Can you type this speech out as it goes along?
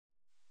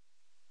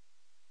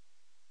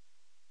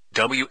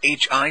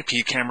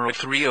WHIP Camera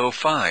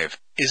 305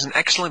 is an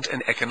excellent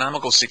and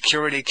economical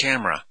security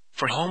camera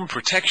for home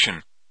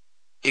protection.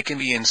 It can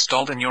be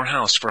installed in your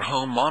house for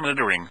home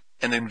monitoring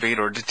and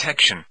invader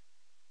detection.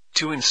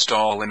 To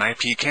install an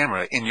IP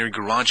camera in your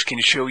garage can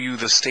show you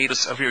the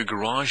status of your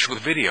garage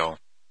with video.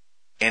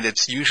 And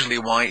it's usually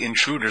why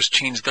intruders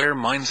change their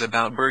minds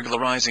about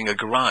burglarizing a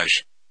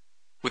garage.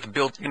 With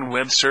built-in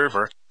web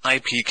server,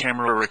 IP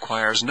camera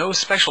requires no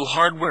special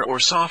hardware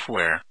or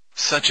software,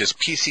 such as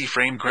PC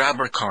frame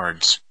grabber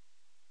cards.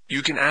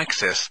 You can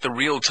access the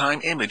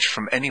real-time image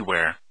from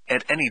anywhere,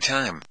 at any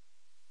time.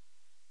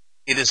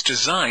 It is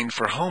designed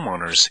for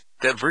homeowners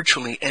that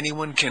virtually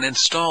anyone can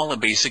install a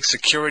basic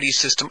security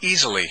system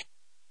easily.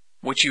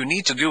 What you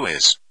need to do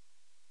is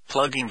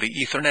plugging the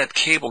Ethernet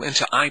cable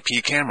into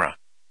IP camera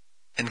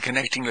and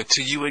connecting it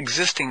to your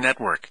existing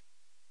network,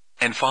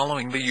 and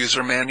following the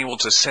user manual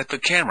to set the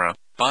camera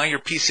by your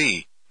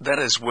PC. That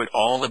is what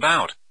all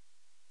about.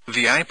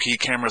 The IP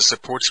camera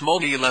supports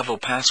multi-level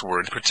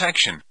password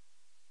protection.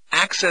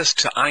 Access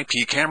to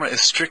IP camera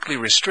is strictly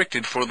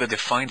restricted for the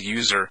defined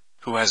user,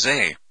 who has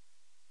a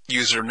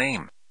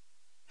username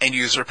and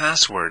user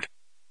password.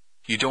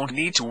 You don't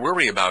need to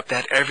worry about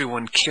that.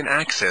 Everyone can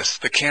access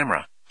the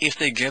camera if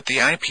they get the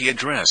IP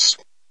address.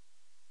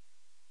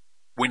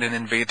 When an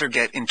invader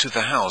gets into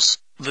the house,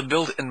 the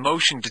built-in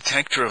motion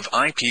detector of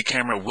IP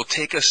camera will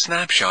take a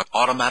snapshot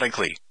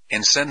automatically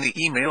and send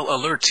the email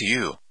alert to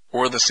you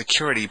or the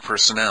security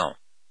personnel.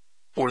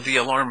 Or the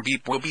alarm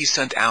beep will be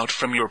sent out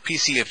from your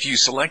PC if you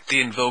select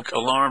the invoke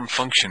alarm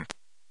function.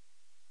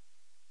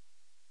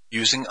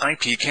 Using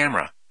IP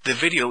camera, the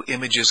video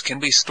images can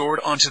be stored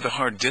onto the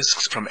hard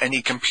disks from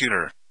any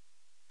computer.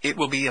 It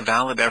will be a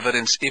valid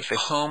evidence if the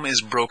home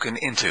is broken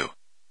into,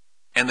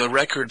 and the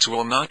records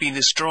will not be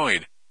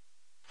destroyed.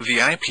 The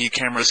IP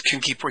cameras can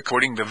keep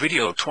recording the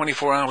video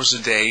 24 hours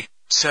a day,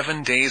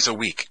 7 days a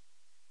week.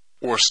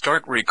 Or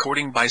start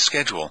recording by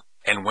schedule,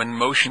 and when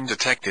motion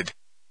detected,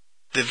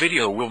 the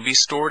video will be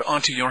stored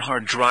onto your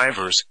hard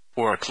drivers,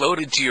 or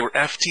uploaded to your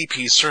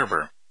FTP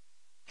server.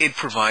 It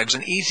provides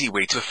an easy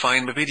way to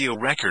find the video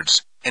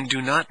records, and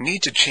do not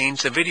need to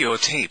change the video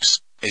tapes,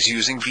 as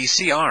using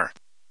VCR.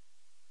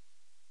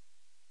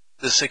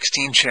 The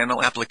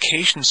 16-channel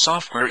application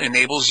software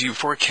enables you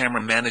for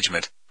camera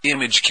management,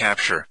 image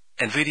capture,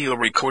 and video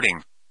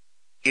recording.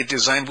 It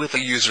designed with a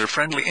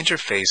user-friendly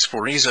interface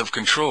for ease of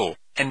control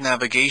and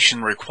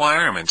navigation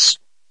requirements.